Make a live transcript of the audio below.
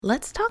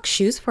Let's talk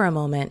shoes for a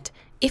moment.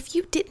 If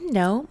you didn't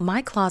know,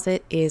 my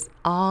closet is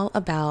all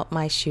about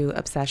my shoe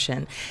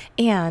obsession.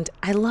 And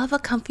I love a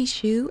comfy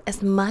shoe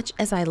as much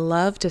as I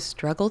love to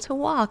struggle to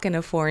walk in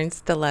a foreign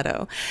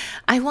stiletto.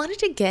 I wanted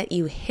to get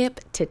you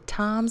hip to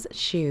Tom's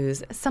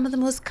shoes, some of the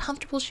most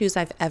comfortable shoes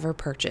I've ever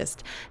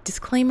purchased.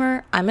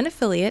 Disclaimer, I'm an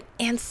affiliate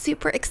and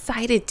super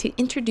excited to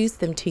introduce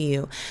them to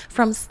you.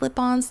 From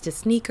slip-ons to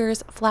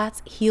sneakers,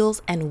 flats,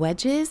 heels, and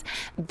wedges,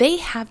 they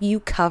have you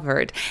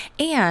covered.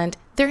 And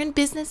they're in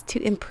business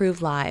to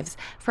improve lives.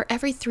 For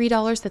every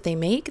 $3 that they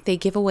make, they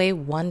give away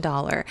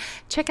 $1.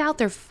 Check out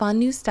their fun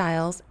new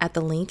styles at the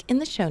link in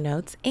the show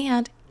notes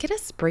and get a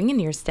spring in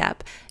your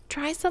step.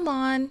 Try some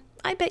on.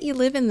 I bet you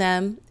live in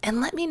them. And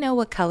let me know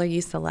what color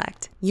you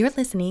select. You're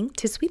listening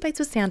to Sweet Bites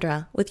with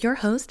Sandra with your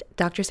host,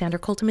 Dr. Sandra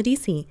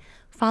Colton-Medici.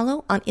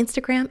 Follow on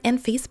Instagram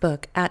and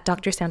Facebook at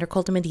Dr. Sandra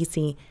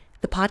Colton-Medici.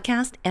 The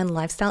podcast and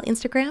lifestyle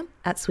Instagram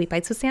at Sweet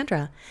Bites with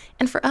Sandra.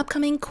 And for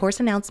upcoming course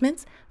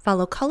announcements,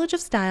 follow College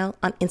of Style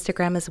on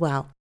Instagram as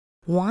well.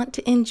 Want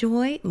to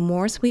enjoy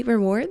more sweet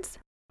rewards?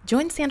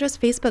 Join Sandra's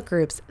Facebook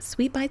groups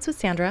Sweet Bites with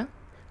Sandra,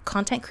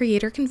 Content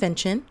Creator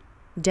Convention,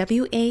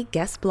 WA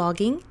Guest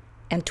Blogging,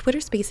 and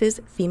Twitter Spaces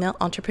Female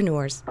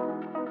Entrepreneurs.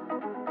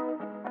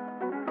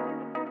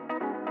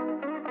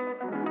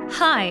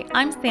 Hi,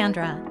 I'm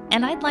Sandra,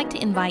 and I'd like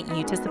to invite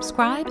you to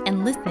subscribe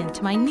and listen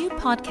to my new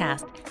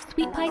podcast,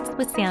 Sweet Bites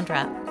with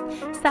Sandra.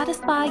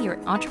 Satisfy your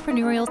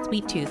entrepreneurial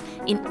sweet tooth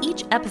in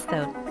each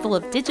episode, full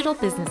of digital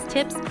business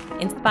tips,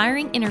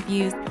 inspiring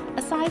interviews,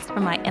 asides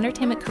from my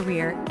entertainment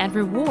career, and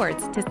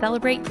rewards to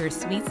celebrate your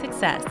sweet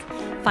success.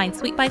 Find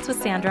Sweet Bites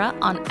with Sandra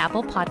on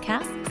Apple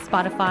Podcasts,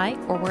 Spotify,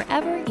 or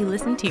wherever you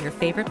listen to your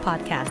favorite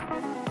podcasts.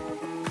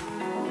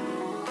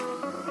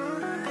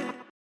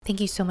 Thank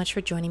you so much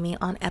for joining me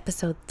on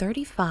episode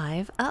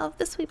 35 of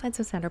the Sweet Bites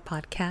with Sandra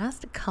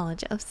podcast,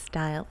 College of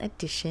Style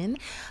edition.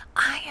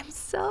 I am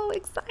so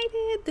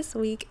excited this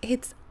week.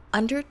 It's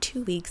under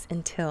 2 weeks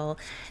until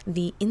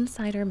the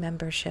Insider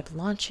membership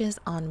launches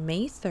on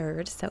May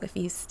 3rd. So if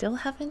you still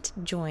haven't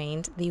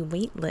joined the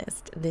wait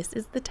list, this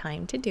is the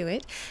time to do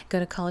it. Go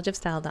to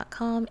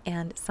collegeofstyle.com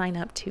and sign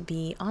up to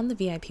be on the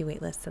VIP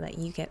wait list so that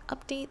you get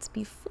updates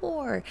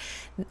before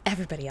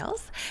everybody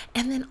else.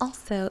 And then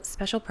also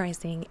special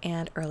pricing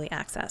and early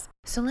access.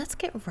 So let's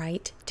get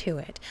right to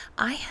it.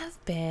 I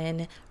have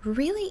been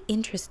really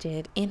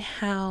interested in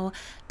how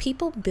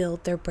people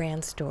build their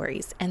brand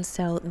stories. And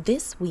so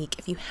this week,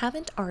 if you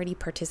haven't already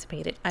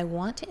participated, I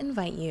want to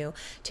invite you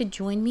to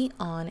join me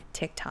on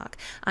TikTok.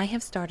 I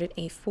have started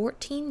a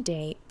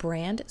 14-day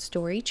brand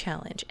story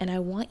challenge, and I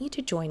want you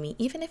to join me,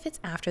 even if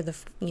it's after the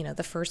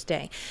first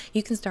day.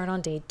 You can start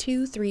on day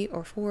 2, 3,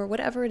 or 4,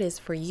 whatever it is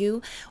for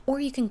you, or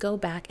you can go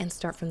back and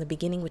start from the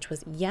beginning, which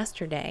was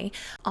yesterday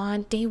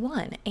on day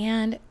 1.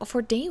 And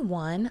for day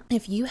 1,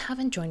 if you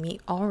haven't joined me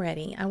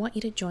already, I want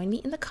you to join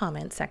me in the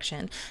comments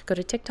section. Go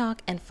to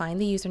TikTok and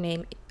find the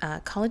username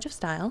College of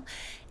Style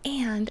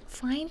and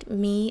find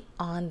me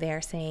on there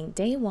saying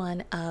day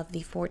 1 of the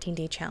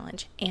 14-day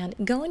challenge, and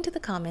go into the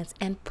comments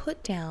and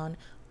put down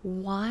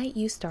why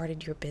you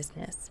started your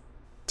business.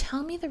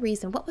 Tell me the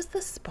reason. What was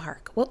the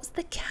spark? What was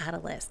the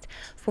catalyst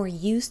for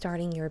you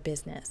starting your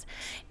business?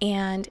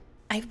 And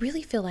I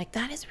really feel like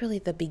that is really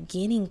the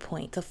beginning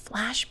point, the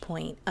flash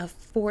point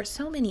for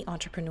so many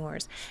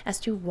entrepreneurs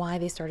as to why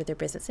they started their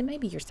business. It may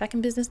be your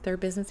second business, third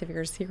business if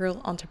you're a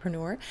serial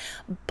entrepreneur,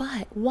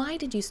 but why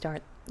did you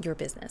start your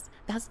business?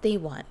 That's day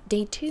 1.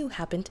 Day 2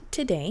 happened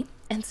today.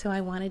 And so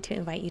I wanted to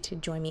invite you to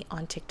join me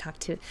on TikTok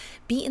to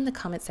be in the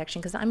comment section,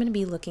 because I'm going to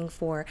be looking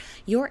for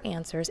your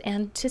answers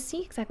and to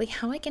see exactly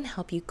how I can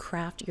help you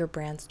craft your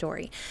brand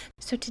story.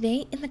 So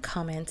today in the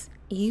comments,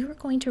 you are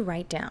going to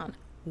write down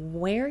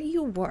where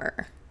you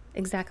were,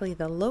 exactly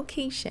the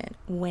location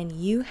when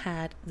you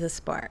had the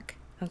spark.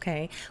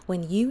 Okay,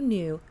 when you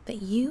knew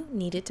that you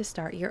needed to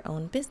start your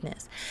own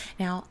business.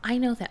 Now, I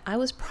know that I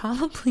was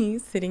probably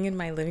sitting in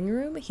my living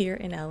room here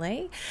in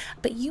LA,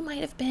 but you might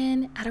have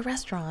been at a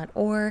restaurant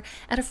or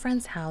at a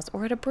friend's house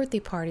or at a birthday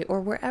party or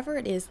wherever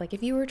it is. Like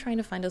if you were trying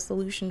to find a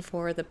solution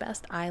for the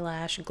best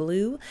eyelash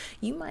glue,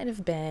 you might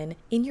have been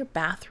in your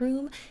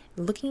bathroom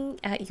looking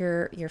at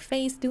your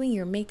face, doing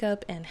your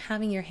makeup and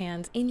having your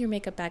hands in your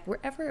makeup bag,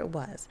 wherever it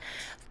was.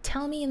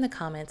 Tell me in the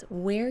comments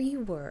where you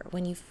were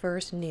when you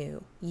first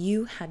knew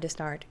you had to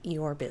start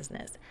your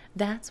business.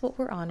 That's what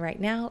we're on right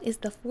now, is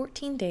the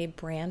 14-day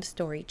brand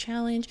story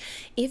challenge.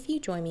 If you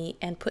join me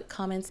and put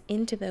comments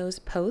into those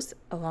posts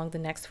along the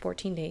next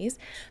 14 days,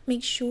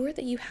 make sure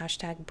that you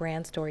hashtag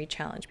brand story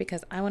challenge,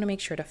 because I want to make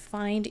sure to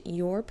find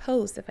your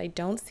posts. If I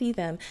don't see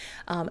them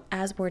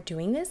as we're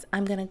doing this,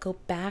 I'm going to go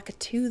back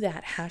to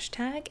that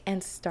hashtag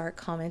and start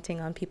commenting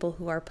on people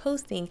who are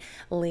posting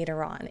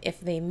later on. If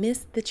they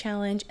missed the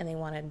challenge and they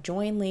want to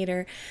join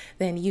later,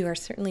 then you are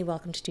certainly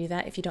welcome to do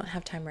that if you don't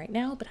have time right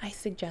now. But I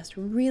suggest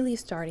really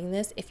starting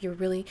this if you're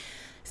really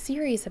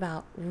serious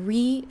about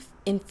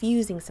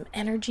infusing some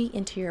energy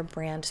into your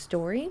brand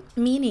story,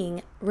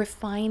 meaning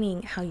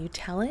refining how you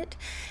tell it,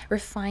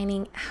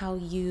 refining how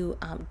you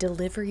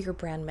deliver your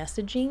brand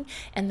messaging,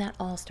 and that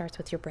all starts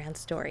with your brand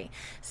story.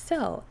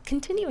 So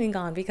continuing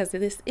on, because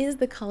this is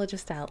the College of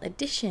Style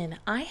edition,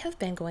 I have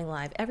been going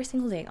live every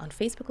single day on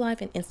Facebook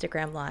Live and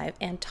Instagram Live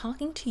and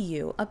talking to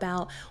you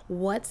about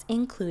what's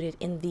included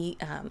in the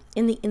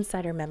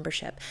Insider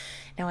membership.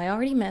 Now, I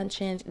already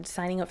mentioned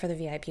signing up for the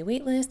VIP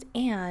waitlist,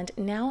 and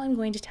now I'm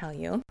going to tell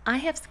you I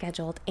have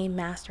scheduled a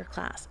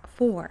masterclass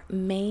for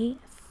May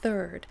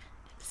 3rd,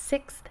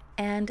 6th,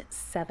 and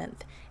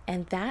 7th.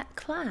 And that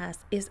class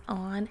is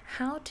on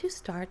how to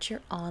start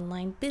your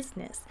online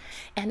business.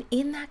 And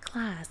in that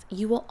class,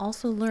 you will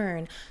also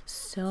learn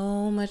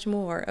so much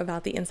more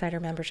about the Insider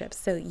membership.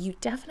 So you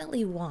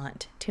definitely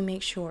want to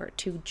make sure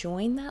to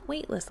join that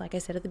waitlist, like I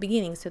said at the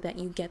beginning, so that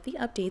you get the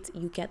updates,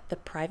 you get the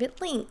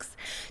private links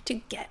to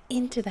get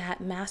into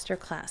that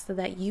masterclass, so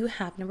that you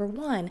have, number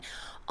one,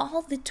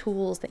 all the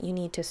tools that you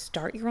need to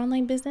start your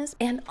online business,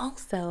 and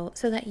also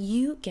so that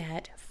you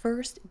get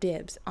first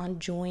dibs on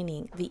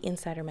joining the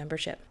Insider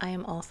membership. I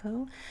am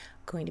also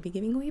going to be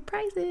giving away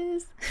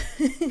prizes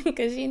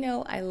because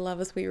I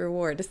love a sweet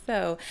reward.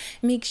 So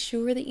make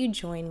sure that you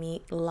join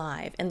me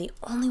live. And the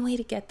only way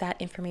to get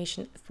that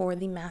information for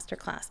the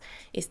masterclass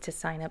is to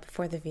sign up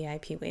for the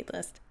VIP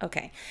waitlist.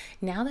 Okay,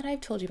 now that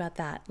I've told you about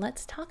that,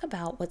 let's talk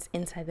about what's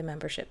inside the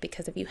membership,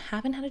 because if you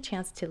haven't had a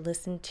chance to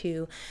listen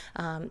to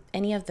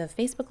any of the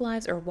Facebook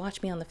Lives or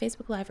watch me on the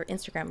Facebook Live or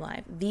Instagram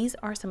Live, these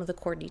are some of the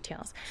core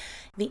details.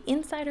 The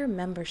Insider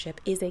membership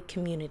is a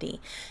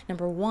community,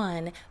 number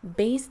one,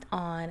 based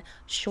on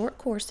short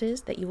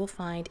courses that you will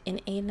find in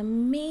an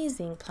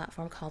amazing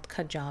platform called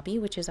Kajabi,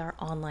 which is our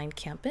online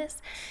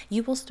campus.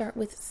 You will start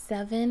with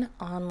 7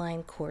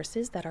 online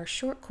courses that are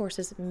short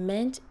courses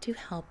meant to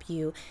help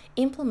you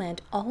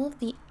implement all of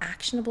the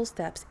actionable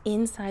steps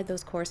inside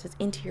those courses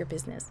into your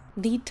business.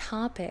 The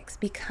topics,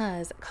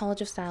 because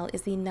College of Style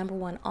is the number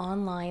one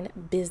online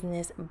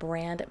business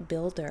brand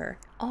builder,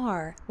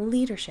 are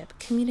leadership,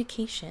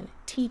 communication,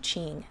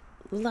 teaching,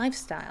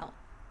 lifestyle,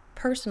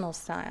 personal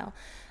style,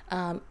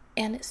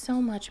 and so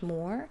much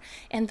more.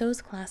 And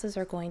those classes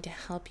are going to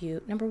help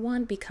you, number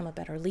one, become a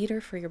better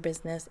leader for your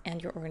business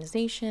and your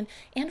organization,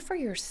 and for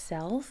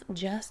yourself,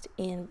 just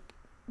in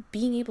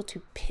being able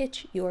to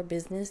pitch your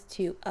business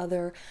to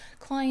other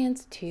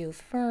clients, to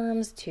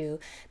firms, to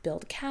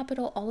build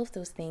capital, all of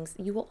those things.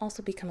 You will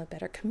also become a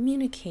better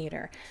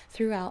communicator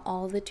throughout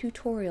all of the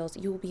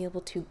tutorials. You will be able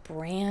to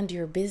brand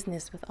your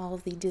business with all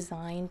of the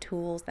design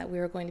tools that we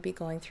are going to be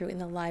going through in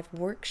the live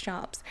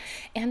workshops,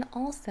 and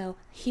also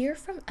hear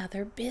from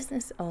other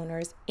business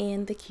owners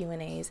in the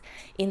Q&As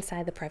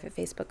inside the private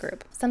Facebook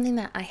group. Something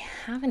that I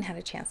haven't had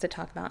a chance to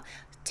talk about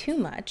too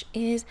much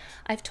is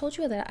I've told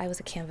you that I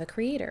was a Canva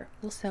creator.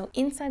 Well, so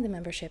inside the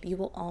membership, you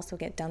will also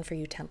get done for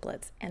you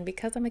templates. And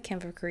because I'm a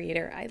Canva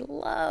creator, I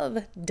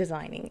love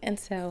designing. And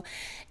so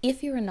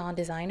if you're a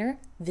non-designer,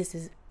 this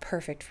is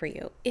perfect for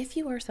you. If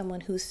you are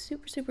someone who's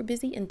super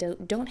busy and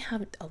don't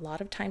have a lot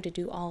of time to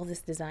do all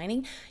this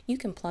designing, you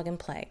can plug and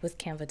play with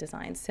Canva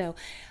Design. So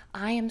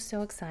I am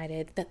so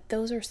excited that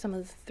those are some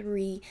of the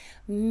 3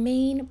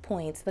 main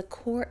points, the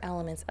core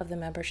elements of the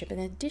membership, in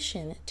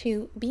addition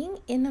to being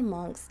in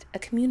amongst a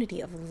community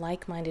of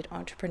like-minded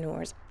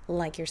entrepreneurs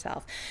like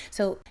yourself.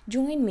 So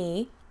join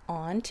me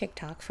on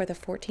TikTok for the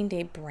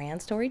 14-day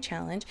brand story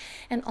challenge,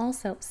 and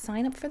also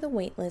sign up for the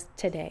waitlist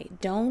today.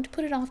 Don't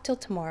put it off till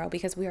tomorrow,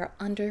 because we are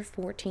under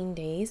 14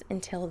 days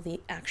until the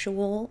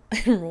actual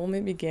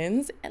enrollment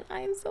begins, and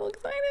I am so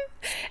excited.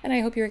 And I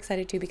hope you're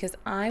excited too, because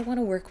I want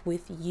to work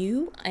with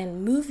you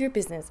and move your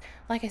business.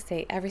 Like I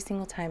say every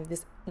single time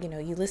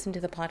you listen to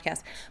the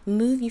podcast,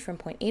 move you from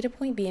point A to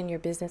point B in your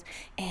business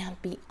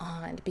and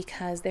beyond,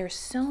 because there's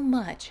so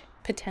much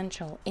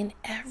potential in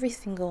every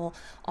single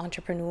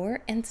entrepreneur,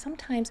 and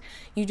sometimes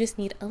you just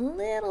need a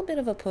little bit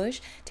of a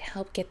push to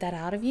help get that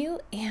out of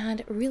you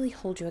and really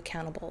hold you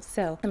accountable.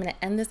 So I'm going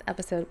to end this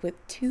episode with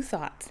 2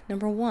 thoughts.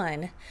 Number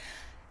one,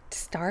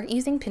 start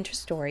using Pinterest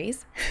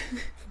stories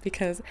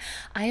because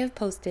I have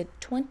posted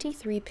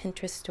 23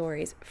 Pinterest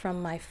stories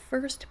from my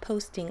first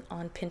posting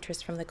on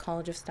Pinterest from the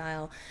College of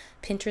Style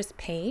Pinterest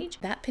page.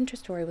 That Pinterest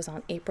story was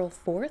on April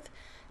 4th.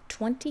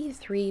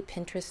 23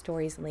 Pinterest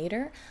stories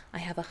later, I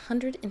have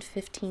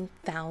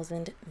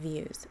 115,000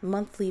 views,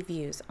 monthly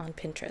views on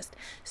Pinterest.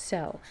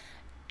 So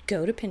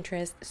go to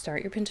Pinterest,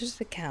 start your Pinterest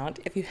account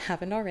if you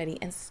haven't already,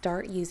 and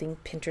start using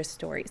Pinterest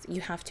stories.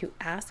 You have to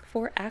ask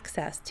for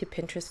access to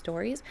Pinterest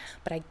stories,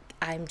 but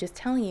I'm just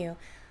telling you,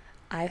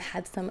 I've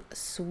had some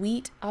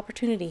sweet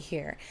opportunity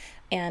here,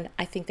 and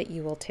I think that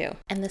you will too.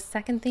 And the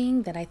second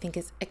thing that I think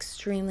is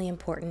extremely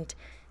important,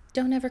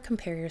 don't ever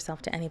compare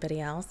yourself to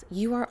anybody else.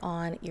 You are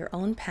on your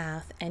own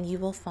path, and you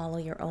will follow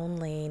your own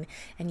lane,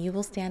 and you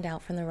will stand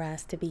out from the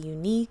rest to be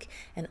unique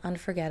and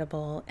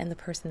unforgettable and the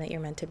person that you're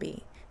meant to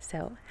be.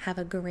 So have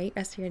a great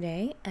rest of your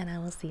day, and I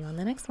will see you on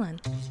the next one.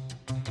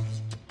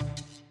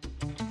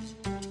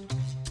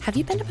 Have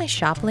you been to my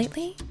shop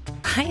lately?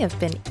 I have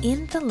been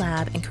in the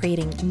lab and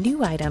creating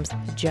new items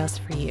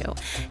just for you.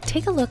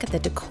 Take a look at the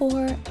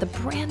decor, the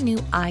brand new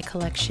eye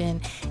collection,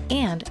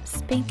 and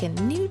spanking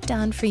new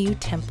done for you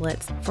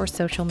templates for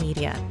social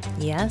media.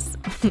 Yes,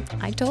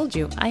 I told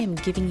you I am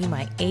giving you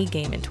my A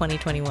game in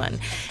 2021.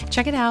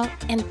 Check it out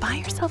and buy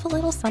yourself a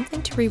little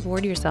something to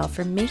reward yourself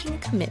for making a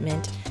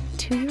commitment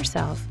to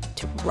yourself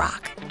to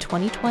rock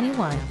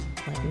 2021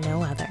 like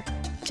no other.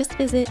 Just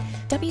visit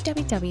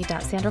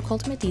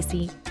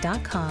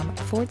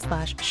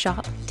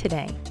www.sandracoltamedici.com/shop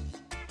today.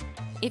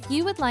 If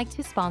you would like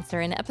to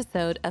sponsor an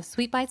episode of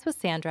Sweet Bites with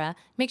Sandra,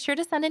 make sure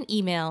to send an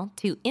email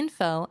to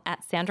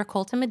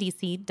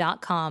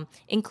info@sandracoltamedici.com,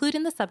 include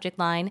in the subject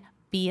line,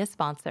 be a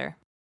sponsor.